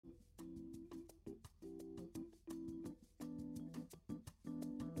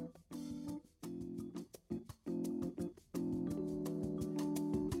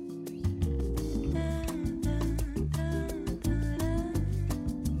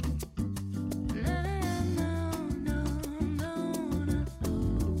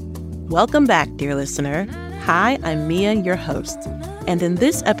Welcome back, dear listener. Hi, I'm Mia, your host. And in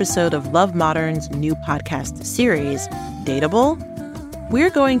this episode of Love Modern's new podcast series, Dateable, we're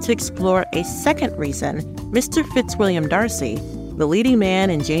going to explore a second reason Mr. Fitzwilliam Darcy, the leading man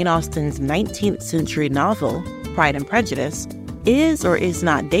in Jane Austen's 19th century novel, Pride and Prejudice, is or is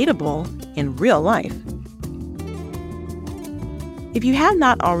not dateable in real life. If you have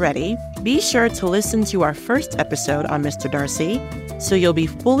not already, be sure to listen to our first episode on Mr. Darcy so you'll be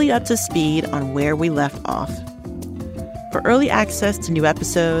fully up to speed on where we left off. For early access to new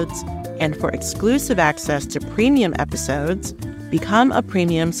episodes and for exclusive access to premium episodes, become a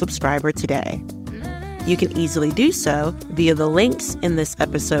premium subscriber today. You can easily do so via the links in this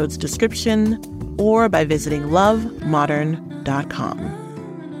episode's description or by visiting lovemodern.com.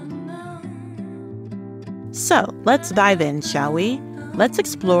 So, let's dive in, shall we? Let's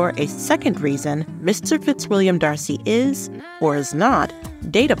explore a second reason Mr. Fitzwilliam Darcy is, or is not,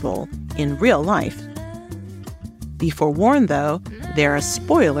 dateable in real life. Be forewarned, though, there are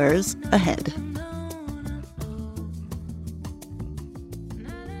spoilers ahead.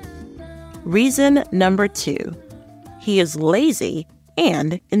 Reason number 2. He is lazy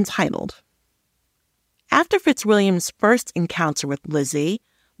and entitled. After Fitzwilliam's first encounter with Lizzie,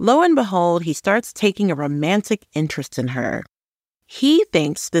 lo and behold, he starts taking a romantic interest in her. He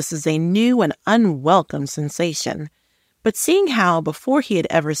thinks this is a new and unwelcome sensation, but seeing how before he had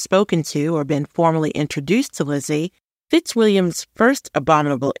ever spoken to or been formally introduced to Lizzie, Fitzwilliam's first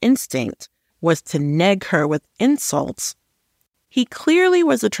abominable instinct was to neg her with insults, he clearly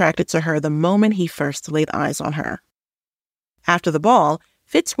was attracted to her the moment he first laid eyes on her. After the ball,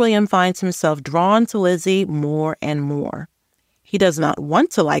 Fitzwilliam finds himself drawn to Lizzie more and more. He does not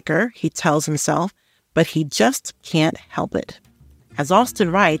want to like her, he tells himself, but he just can't help it. As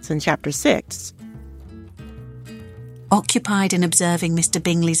Austen writes in Chapter 6, occupied in observing Mr.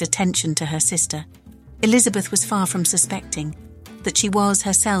 Bingley's attention to her sister, Elizabeth was far from suspecting that she was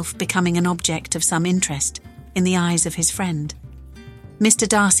herself becoming an object of some interest in the eyes of his friend. Mr.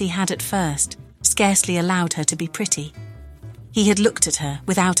 Darcy had at first scarcely allowed her to be pretty. He had looked at her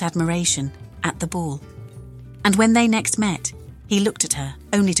without admiration at the ball, and when they next met, he looked at her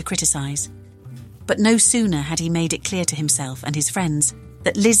only to criticise. But no sooner had he made it clear to himself and his friends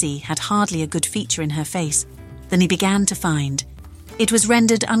that Lizzie had hardly a good feature in her face than he began to find it was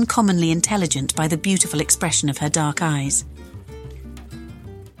rendered uncommonly intelligent by the beautiful expression of her dark eyes.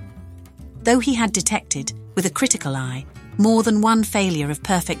 Though he had detected, with a critical eye, more than one failure of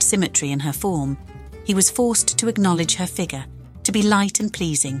perfect symmetry in her form, he was forced to acknowledge her figure to be light and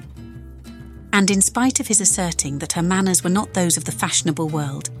pleasing. And in spite of his asserting that her manners were not those of the fashionable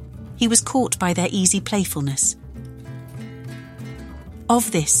world, he was caught by their easy playfulness.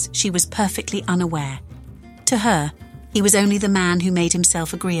 Of this she was perfectly unaware. To her, he was only the man who made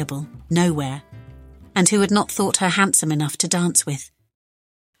himself agreeable, nowhere, and who had not thought her handsome enough to dance with.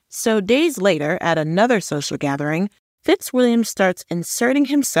 So days later, at another social gathering, Fitzwilliam starts inserting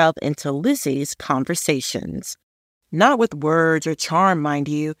himself into Lizzie's conversations. Not with words or charm, mind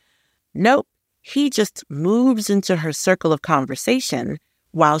you. Nope, he just moves into her circle of conversation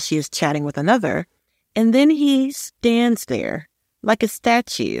while she is chatting with another, and then he stands there like a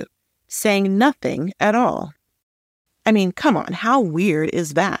statue, saying nothing at all. I mean, come on, how weird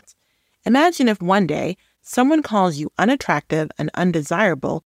is that? Imagine if one day someone calls you unattractive and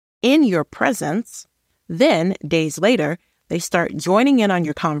undesirable in your presence, then, days later, they start joining in on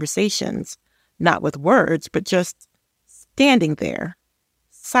your conversations, not with words, but just standing there,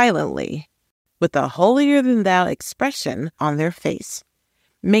 silently, with a holier-than-thou expression on their face,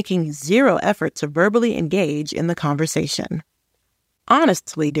 making zero effort to verbally engage in the conversation.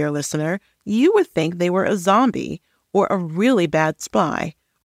 Honestly, dear listener, you would think they were a zombie or a really bad spy,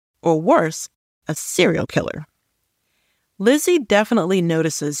 or worse, a serial killer. Lizzie definitely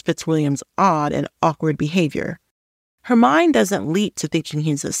notices Fitzwilliam's odd and awkward behavior. Her mind doesn't leap to thinking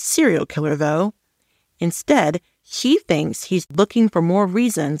he's a serial killer, though. Instead, she thinks he's looking for more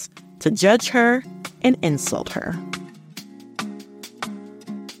reasons to judge her and insult her.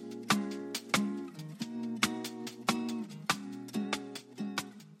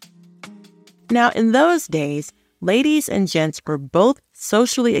 Now, in those days, ladies and gents were both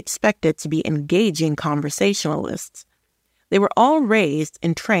socially expected to be engaging conversationalists. They were all raised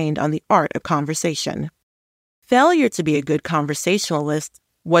and trained on the art of conversation. Failure to be a good conversationalist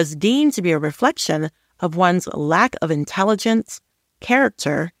was deemed to be a reflection of one's lack of intelligence,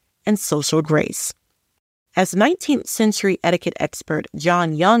 character, and social grace. As 19th century etiquette expert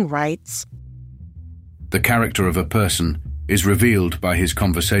John Young writes, "The character of a person is revealed by his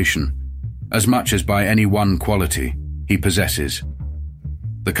conversation, as much as by any one quality he possesses.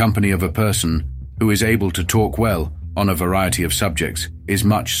 The company of a person who is able to talk well on a variety of subjects is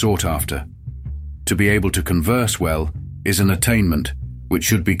much sought after. To be able to converse well is an attainment which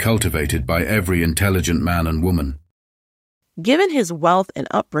should be cultivated by every intelligent man and woman. Given his wealth and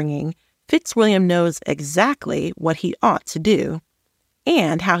upbringing, Fitzwilliam knows exactly what he ought to do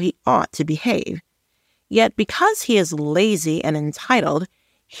and how he ought to behave. Yet because he is lazy and entitled,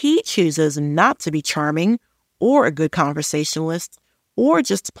 he chooses not to be charming or a good conversationalist or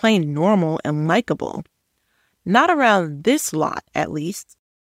just plain normal and likable. Not around this lot, at least.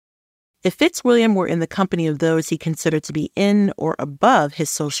 If Fitzwilliam were in the company of those he considered to be in or above his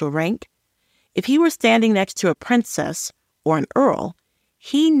social rank, if he were standing next to a princess or an earl,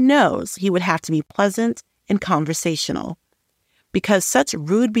 he knows he would have to be pleasant and conversational, because such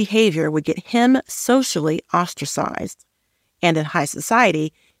rude behavior would get him socially ostracized, and in high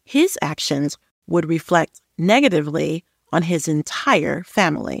society, his actions would reflect negatively on his entire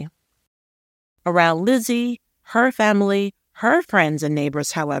family. Around Lizzie, her family, her friends and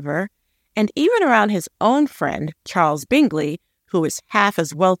neighbors, however, and even around his own friend, Charles Bingley, who is half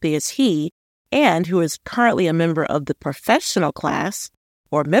as wealthy as he and who is currently a member of the professional class,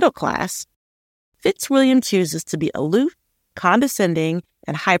 or middle class, Fitzwilliam chooses to be aloof, condescending,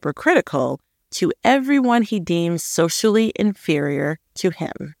 and hypercritical to everyone he deems socially inferior to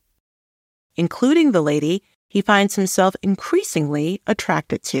him, including the lady he finds himself increasingly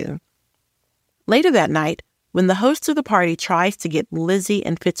attracted to. Later that night, when the host of the party tries to get Lizzie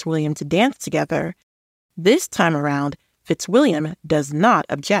and Fitzwilliam to dance together, this time around, Fitzwilliam does not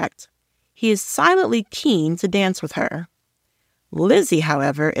object. He is silently keen to dance with her. Lizzie,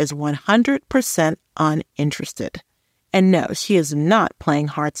 however, is 100% uninterested. And no, she is not playing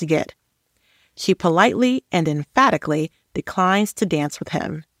hard to get. She politely and emphatically declines to dance with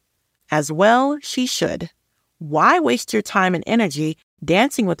him. As well, she should. Why waste your time and energy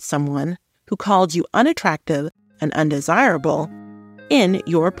dancing with someone who called you unattractive and undesirable in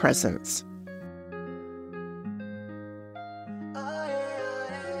your presence?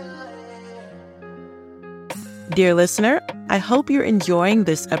 Dear listener, I hope you're enjoying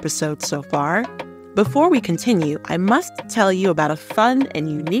this episode so far. Before we continue, I must tell you about a fun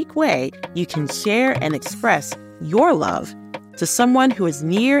and unique way you can share and express your love to someone who is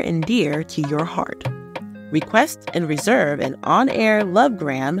near and dear to your heart. Request and reserve an on-air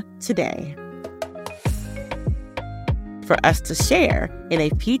lovegram today for us to share in a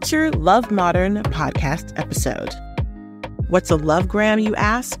future Love Modern podcast episode. What's a lovegram, you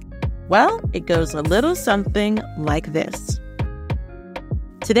ask? Well, it goes a little something like this.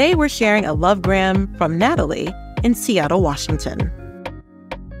 Today, we're sharing a lovegram from Natalie in Seattle, Washington.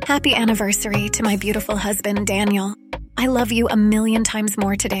 Happy anniversary to my beautiful husband, Daniel. I love you 1,000,000 times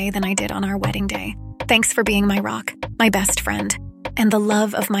more today than I did on our wedding day. Thanks for being my rock, my best friend, and the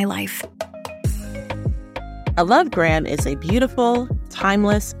love of my life. A lovegram is a beautiful,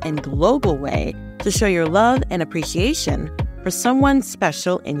 timeless, and global way to show your love and appreciation for someone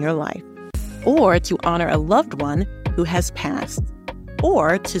special in your life, or to honor a loved one who has passed,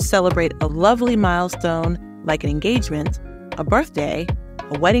 or to celebrate a lovely milestone like an engagement, a birthday,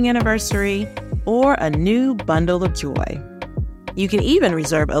 a wedding anniversary, or a new bundle of joy. You can even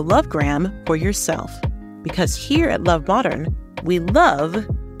reserve a lovegram for yourself, because here at Love Modern, we love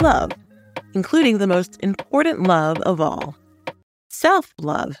love, including the most important love of all,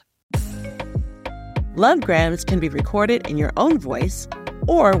 self-love. Lovegrams can be recorded in your own voice,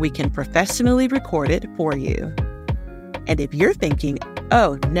 or we can professionally record it for you. And if you're thinking,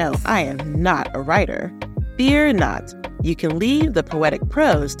 oh no, I am not a writer, fear not. You can leave the poetic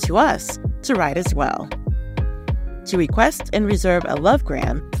prose to us to write as well. To request and reserve a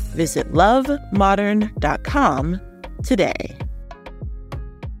lovegram, visit lovemodern.com today.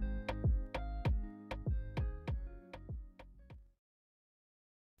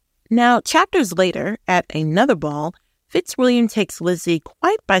 Now, chapters later, at another ball, Fitzwilliam takes Lizzie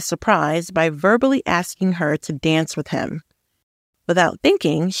quite by surprise by verbally asking her to dance with him. Without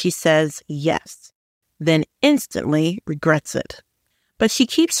thinking, she says yes, then instantly regrets it. But she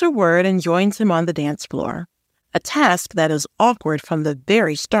keeps her word and joins him on the dance floor, a task that is awkward from the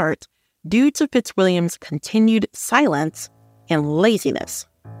very start due to Fitzwilliam's continued silence and laziness.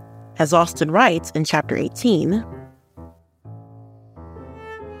 As Austen writes in Chapter 18,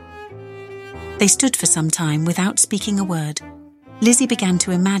 They stood for some time without speaking a word. Lizzie began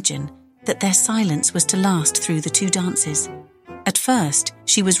to imagine that their silence was to last through the 2 dances. At first,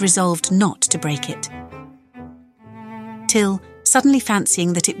 she was resolved not to break it. Till, suddenly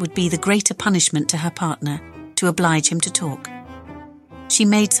fancying that it would be the greater punishment to her partner to oblige him to talk, she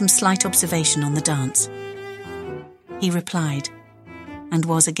made some slight observation on the dance. He replied, and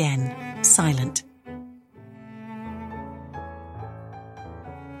was again silent.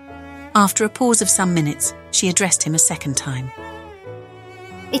 After a pause of some minutes, she addressed him a second time.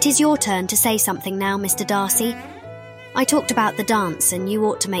 It is your turn to say something now, Mr. Darcy. I talked about the dance and you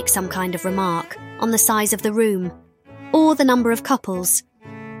ought to make some kind of remark on the size of the room, or the number of couples.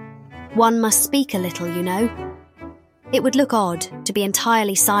 One must speak a little, you know. It would look odd to be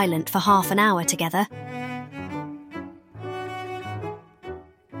entirely silent for half an hour together.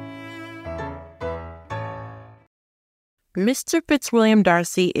 Mr. Fitzwilliam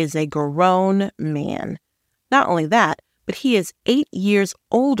Darcy is a grown man. Not only that, but he is 8 years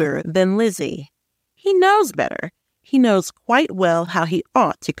older than Lizzie. He knows better. He knows quite well how he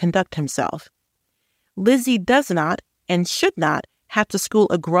ought to conduct himself. Lizzie does not and should not have to school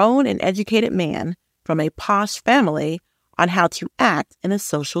a grown and educated man from a posh family on how to act in a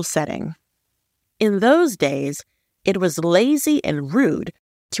social setting. In those days, it was lazy and rude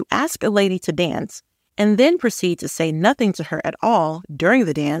to ask a lady to dance and then proceed to say nothing to her at all during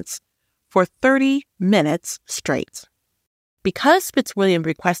the dance for 30 minutes straight. Because Fitzwilliam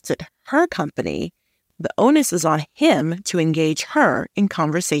requested her company, the onus is on him to engage her in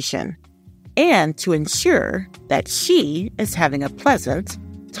conversation and to ensure that she is having a pleasant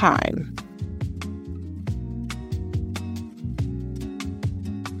time.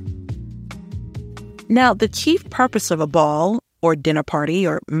 Now, the chief purpose of a ball or dinner party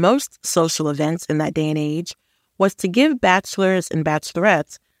or most social events in that day and age was to give bachelors and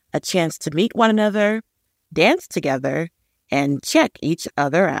bachelorettes a chance to meet one another, dance together, and check each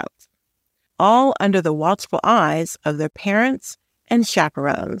other out, all under the watchful eyes of their parents and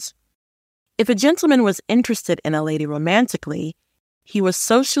chaperones. If a gentleman was interested in a lady romantically, he was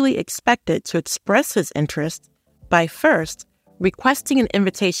socially expected to express his interest by first requesting an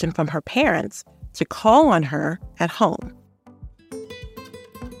invitation from her parents to call on her at home,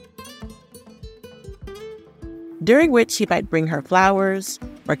 during which he might bring her flowers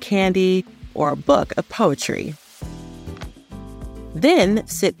or candy or a book of poetry. Then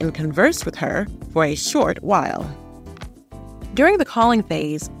sit and converse with her for a short while. During the calling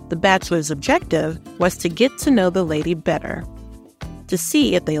phase, the bachelor's objective was to get to know the lady better, to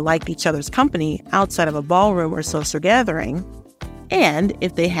see if they liked each other's company outside of a ballroom or social gathering, and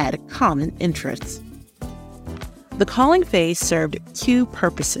if they had common interests. The calling phase served two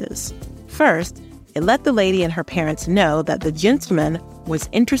purposes. First, it let the lady and her parents know that the gentleman was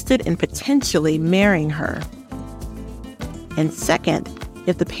interested in potentially marrying her. And second,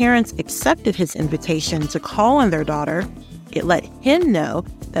 if the parents accepted his invitation to call on their daughter, it let him know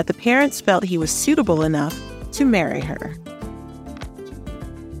that the parents felt he was suitable enough to marry her.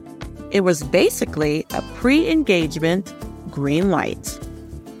 It was basically a pre-engagement green light.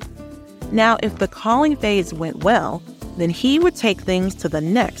 Now, if the calling phase went well, then he would take things to the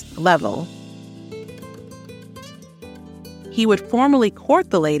next level. He would formally court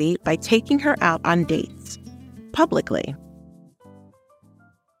the lady by taking her out on dates, publicly.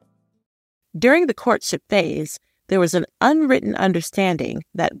 During the courtship phase, there was an unwritten understanding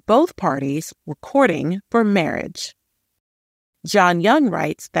that both parties were courting for marriage. John Young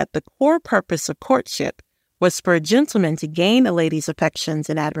writes that the core purpose of courtship was for a gentleman to gain a lady's affections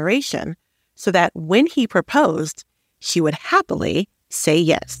and admiration so that when he proposed, she would happily say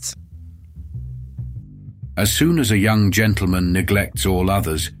yes. As soon as a young gentleman neglects all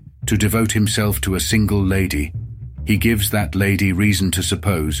others to devote himself to a single lady, he gives that lady reason to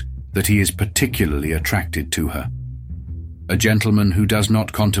suppose that he is particularly attracted to her. A gentleman who does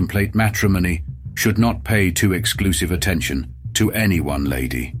not contemplate matrimony should not pay too exclusive attention to any one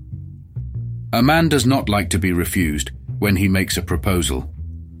lady. A man does not like to be refused when he makes a proposal,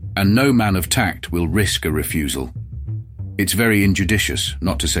 and no man of tact will risk a refusal. It's very injudicious,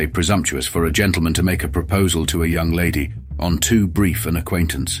 not to say presumptuous, for a gentleman to make a proposal to a young lady on too brief an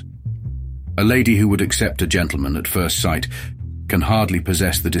acquaintance. A lady who would accept a gentleman at first sight can hardly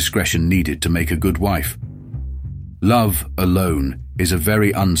possess the discretion needed to make a good wife. Love alone is a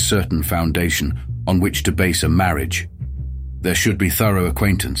very uncertain foundation on which to base a marriage. There should be thorough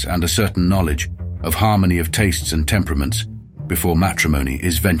acquaintance and a certain knowledge of harmony of tastes and temperaments before matrimony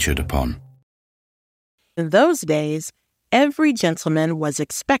is ventured upon. In those days, every gentleman was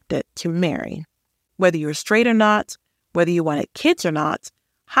expected to marry. Whether you were straight or not, whether you wanted kids or not,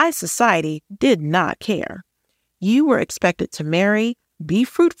 high society did not care. You were expected to marry, be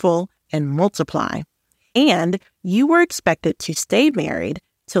fruitful, and multiply. And you were expected to stay married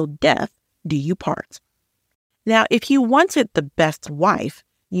till death do you part. Now, if you wanted the best wife,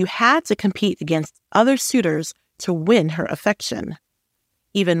 you had to compete against other suitors to win her affection.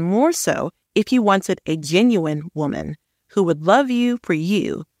 Even more so if you wanted a genuine woman, who would love you for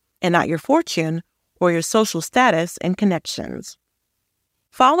you and not your fortune or your social status and connections.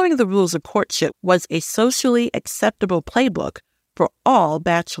 Following the rules of courtship was a socially acceptable playbook for all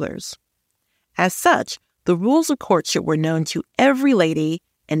bachelors. As such, the rules of courtship were known to every lady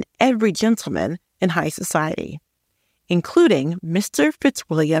and every gentleman in high society, including Mr.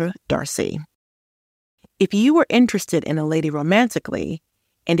 Fitzwilliam Darcy. If you were interested in a lady romantically,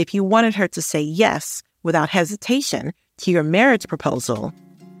 and if you wanted her to say yes without hesitation to your marriage proposal,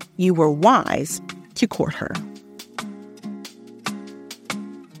 you were wise to court her.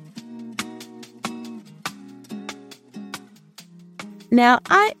 Now,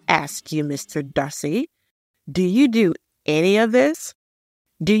 I ask you, Mr. Darcy, do you do any of this?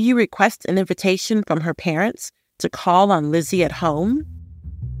 Do you request an invitation from her parents to call on Lizzie at home?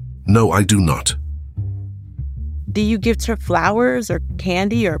 No, I do not. Do you gift her flowers or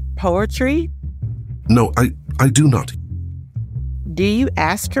candy or poetry? No, I do not. Do you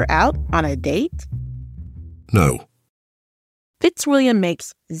ask her out on a date? No. Fitzwilliam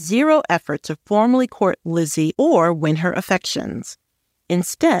makes zero effort to formally court Lizzie or win her affections.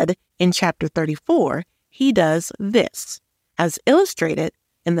 Instead, in Chapter 34, he does this, as illustrated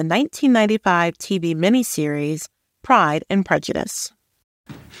in the 1995 TV miniseries Pride and Prejudice.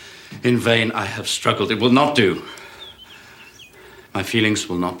 In vain I have struggled. It will not do. My feelings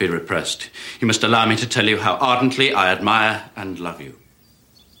will not be repressed. You must allow me to tell you how ardently I admire and love you.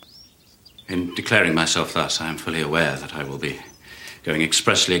 In declaring myself thus, I am fully aware that I will be going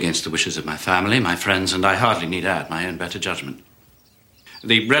expressly against the wishes of my family, my friends, and I hardly need add my own better judgment.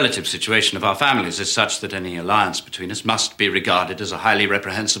 The relative situation of our families is such that any alliance between us must be regarded as a highly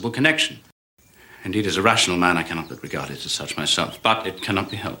reprehensible connection. Indeed, as a rational man, I cannot but regard it as such myself, but it cannot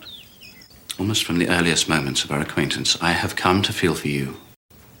be helped. Almost from the earliest moments of our acquaintance, I have come to feel for you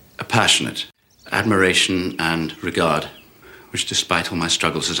a passionate admiration and regard, which despite all my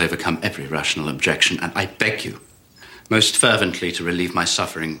struggles has overcome every rational objection, and I beg you most fervently to relieve my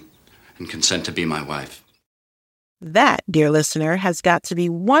suffering and consent to be my wife. That, dear listener, has got to be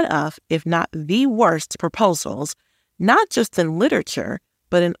one of, if not the worst proposals, not just in literature,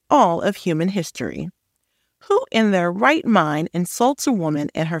 but in all of human history. Who in their right mind insults a woman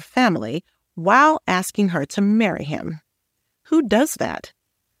and her family while asking her to marry him? Who does that?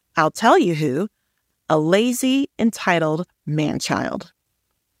 I'll tell you who. A lazy, entitled man-child.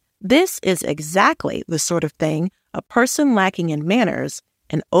 This is exactly the sort of thing a person lacking in manners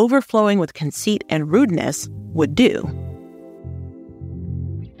and overflowing with conceit and rudeness would do.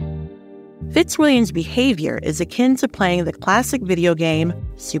 Fitzwilliam's behavior is akin to playing the classic video game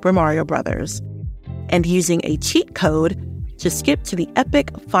Super Mario Bros. And using a cheat code to skip to the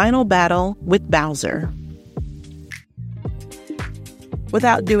epic final battle with Bowser.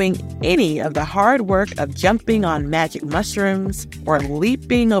 Without doing any of the hard work of jumping on magic mushrooms or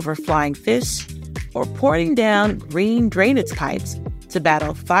leaping over flying fish or pouring down green drainage pipes to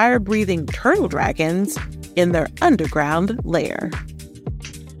battle fire-breathing turtle dragons in their underground lair.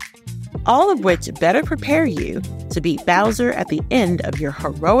 All of which better prepare you to beat Bowser at the end of your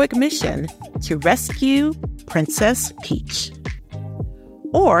heroic mission to rescue Princess Peach.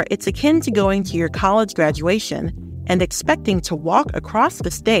 Or it's akin to going to your college graduation and expecting to walk across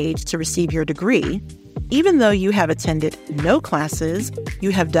the stage to receive your degree, even though you have attended no classes,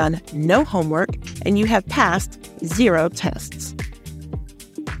 you have done no homework, and you have passed 0 tests.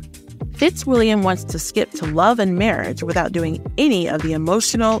 Fitzwilliam wants to skip to love and marriage without doing any of the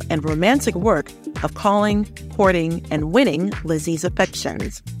emotional and romantic work of calling, courting, and winning Lizzie's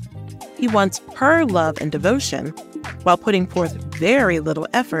affections. He wants her love and devotion while putting forth very little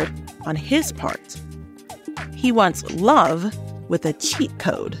effort on his part. He wants love with a cheat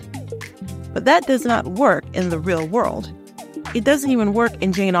code. But that does not work in the real world. It doesn't even work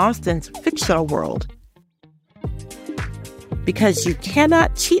in Jane Austen's fictional world. Because you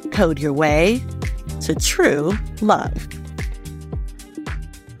cannot cheat code your way to true love.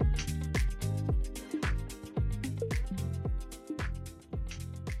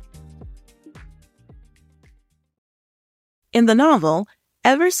 In the novel,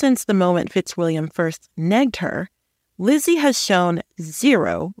 ever since the moment Fitzwilliam first negged her, Lizzie has shown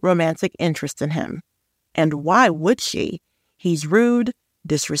 0 romantic interest in him. And why would she? He's rude,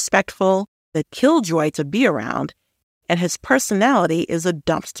 disrespectful, the killjoy to be around, and his personality is a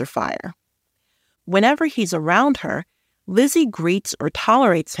dumpster fire. Whenever he's around her, Lizzie greets or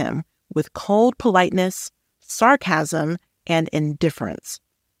tolerates him with cold politeness, sarcasm, and indifference.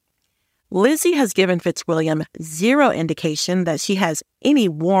 Lizzie has given Fitzwilliam 0 indication that she has any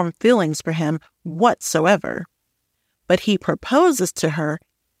warm feelings for him whatsoever. But he proposes to her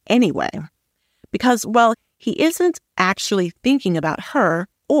anyway. Because, well, he isn't actually thinking about her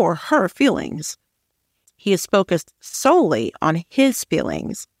or her feelings. He is focused solely on his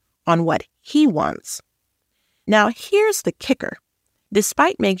feelings, on what he wants. Now, here's the kicker.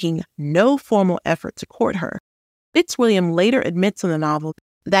 Despite making no formal effort to court her, Fitzwilliam later admits in the novel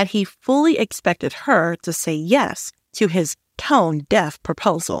that he fully expected her to say yes to his tone-deaf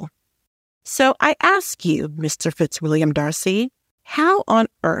proposal. So I ask you, Mr. Fitzwilliam Darcy, how on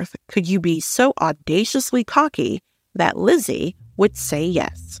earth could you be so audaciously cocky that Lizzie would say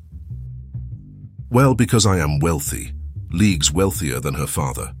yes? Well, because I am wealthy, leagues wealthier than her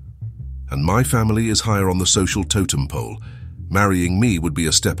father. And my family is higher on the social totem pole. Marrying me would be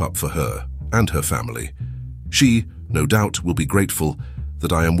a step up for her and her family. She, no doubt, will be grateful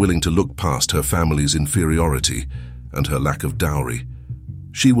that I am willing to look past her family's inferiority and her lack of dowry.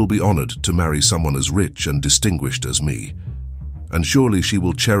 She will be honored to marry someone as rich and distinguished as me. And surely she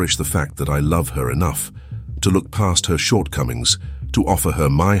will cherish the fact that I love her enough to look past her shortcomings to offer her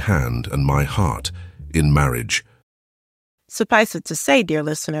my hand and my heart in marriage. Suffice it to say, dear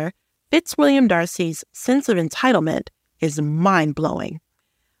listener, Fitzwilliam Darcy's sense of entitlement is mind-blowing,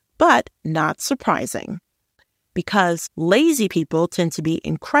 but not surprising, because lazy people tend to be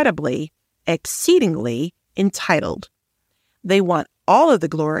incredibly, exceedingly entitled. They want all of the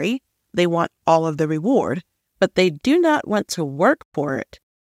glory, they want all of the reward, but they do not want to work for it.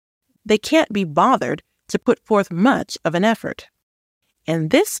 They can't be bothered to put forth much of an effort. And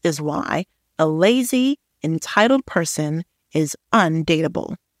this is why a lazy, entitled person is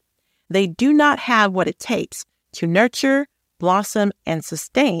undateable. They do not have what it takes to nurture, blossom, and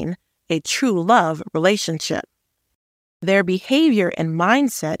sustain a true love relationship. Their behavior and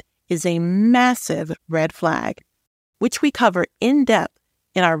mindset is a massive red flag, which we cover in depth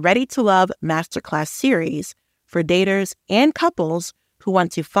in our Ready to Love Masterclass series for daters and couples who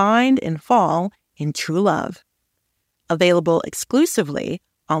want to find and fall in true love. Available exclusively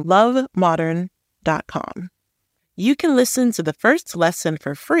on lovemodern.com. You can listen to the first lesson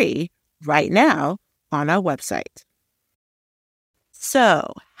for free right now on our website.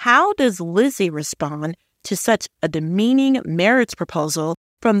 So, how does Lizzie respond to such a demeaning marriage proposal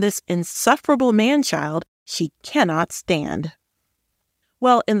from this insufferable man-child she cannot stand?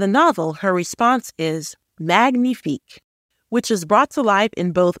 Well, in the novel, her response is magnifique, which is brought to life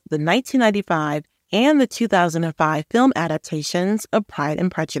in both the 1995 and the 2005 film adaptations of Pride and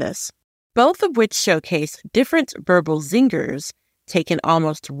Prejudice, both of which showcase different verbal zingers taken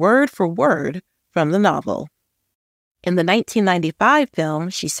almost word for word from the novel. In the 1995 film,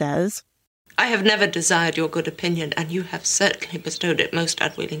 she says, I have never desired your good opinion, and you have certainly bestowed it most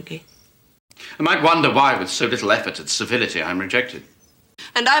unwillingly. I might wonder why, with so little effort at civility, I'm rejected.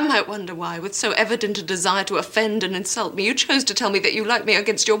 And I might wonder why, with so evident a desire to offend and insult me, you chose to tell me that you like me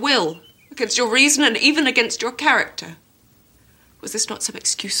against your will, against your reason, and even against your character. Was this not some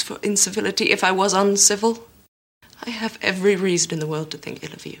excuse for incivility if I was uncivil? I have every reason in the world to think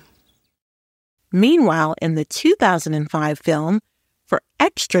ill of you. Meanwhile, in the 2005 film, for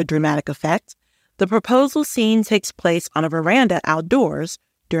extra dramatic effect, the proposal scene takes place on a veranda outdoors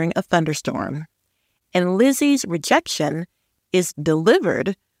during a thunderstorm, and Lizzie's rejection is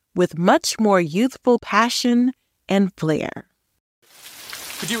delivered with much more youthful passion and flair.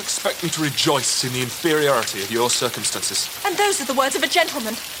 Could you expect me to rejoice in the inferiority of your circumstances? And those are the words of a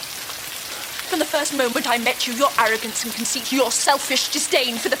gentleman. From the first moment I met you, your arrogance and conceit, your selfish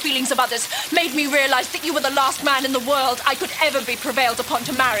disdain for the feelings of others made me realize that you were the last man in the world I could ever be prevailed upon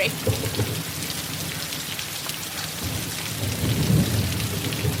to marry.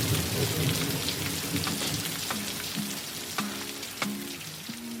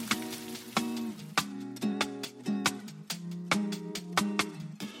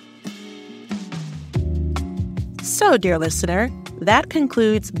 So, dear listener, that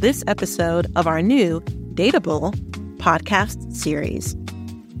concludes this episode of our new Dateable podcast series.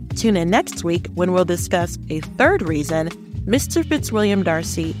 Tune in next week when we'll discuss a third reason Mr. Fitzwilliam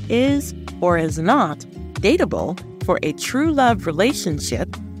Darcy is or is not dateable for a true love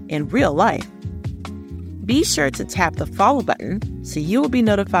relationship in real life. Be sure to tap the follow button so you will be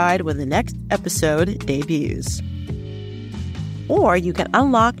notified when the next episode debuts. Or you can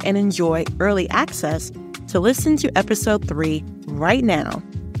unlock and enjoy early access to listen to episode 3 right now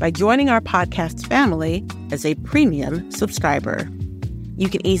by joining our podcast family as a premium subscriber. You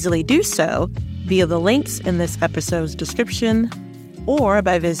can easily do so via the links in this episode's description or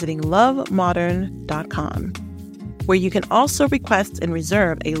by visiting lovemodern.com, where you can also request and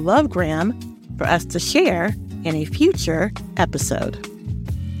reserve a lovegram for us to share in a future episode.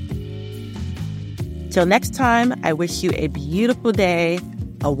 Till next time, I wish you a beautiful day,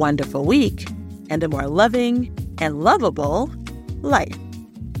 a wonderful week, and a more loving and lovable life.